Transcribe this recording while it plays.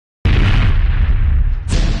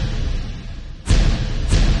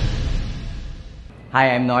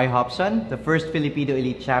Hi, I'm Noy Jopson, the first Filipino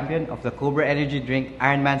Elite Champion of the Cobra Energy Drink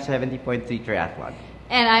Ironman 70.3 Triathlon.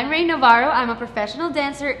 And I'm Rein Navarro. I'm a professional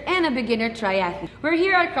dancer and a beginner triathlete. We're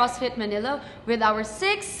here at CrossFit Manila with our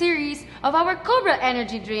 6th series of our Cobra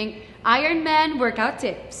Energy Drink Ironman workout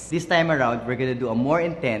tips. This time around, we're gonna do a more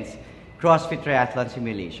intense CrossFit Triathlon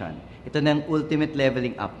simulation. Ito na ang ultimate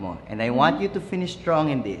leveling up mo. And I want you to finish strong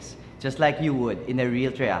in this, just like you would in a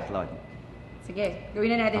real triathlon. Sige,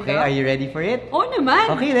 gawin na natin Okay, are you ready for it? Oo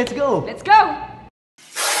naman! Okay, let's go! Let's go!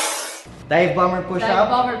 Dive bomber push-up.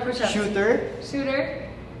 Dive bomber push-up. Shooter. Shooter.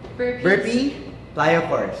 Burpees. Burpee. Plyo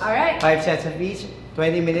course. Alright. 5 sets of each,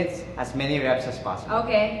 20 minutes, as many reps as possible.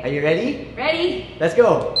 Okay. Are you ready? Ready. Let's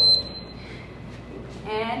go!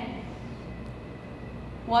 And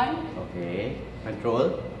 1. Okay.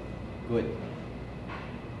 Control. Good.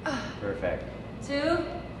 Perfect. 2.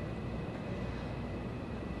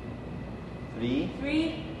 3.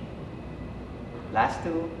 3. Last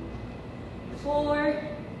 2. 4.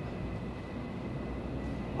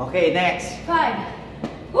 Okay, next. 5.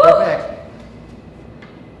 Woo! Perfect.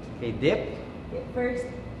 Okay, dip. Dip first.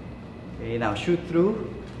 Okay, now shoot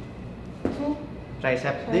through. 2.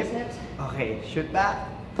 Triceps dip. Triceps. Okay, shoot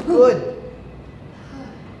back. Good.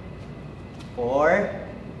 4.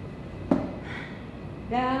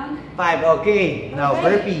 Down. 5. Okay, now Okay.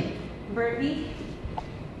 burpee. Burpee.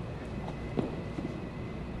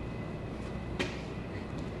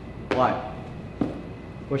 One.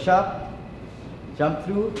 Push up. Jump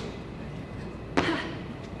through.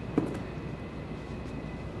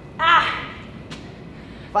 Ah!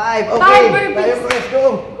 5. Okay. 5 burpees. Let's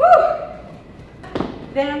go. Woo!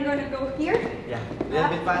 Then I'm gonna go here. Yeah, a little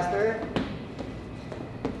bit faster.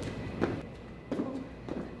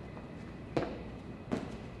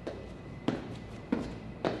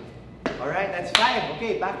 Alright, that's 5.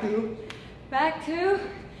 Okay, back to. Back to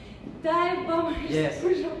dive bombers. Yes.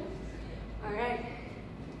 Push-up. Alright.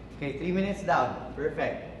 Okay, 3 minutes down.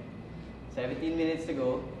 Perfect. 17 minutes to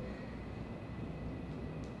go.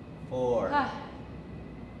 4. Ah.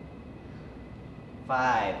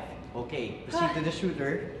 5. Okay, proceed to the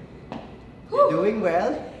shooter. Whew. You're doing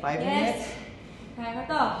well. 5 minutes. Yes. Kaya ko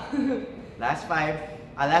to. Last 5.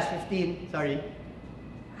 Last 15. Sorry.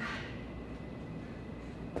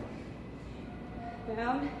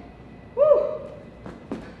 Down. Woo!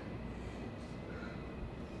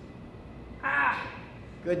 Ah!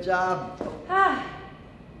 Good job. Ah!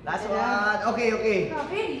 Last Good job. one. Okay, okay.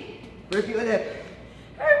 Okay. Burpee ulit.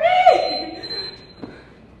 Hurry!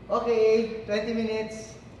 Okay, 20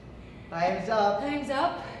 minutes. Time's up. Time's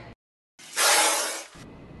up.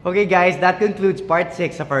 Okay guys, that concludes part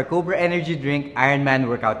 6 of our Cobra Energy Drink Ironman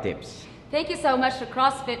workout tips. Thank you so much to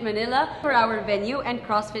CrossFit Manila for our venue and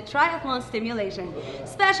CrossFit Triathlon stimulation.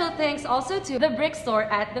 Special thanks also to the Brick Store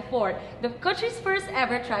at the Fort, the country's first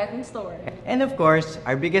ever triathlon store. And of course,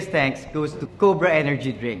 our biggest thanks goes to Cobra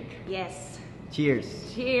Energy Drink. Yes.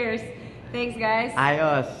 Cheers. Cheers. Thanks, guys.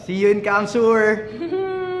 Ayos. See you in Kamsur.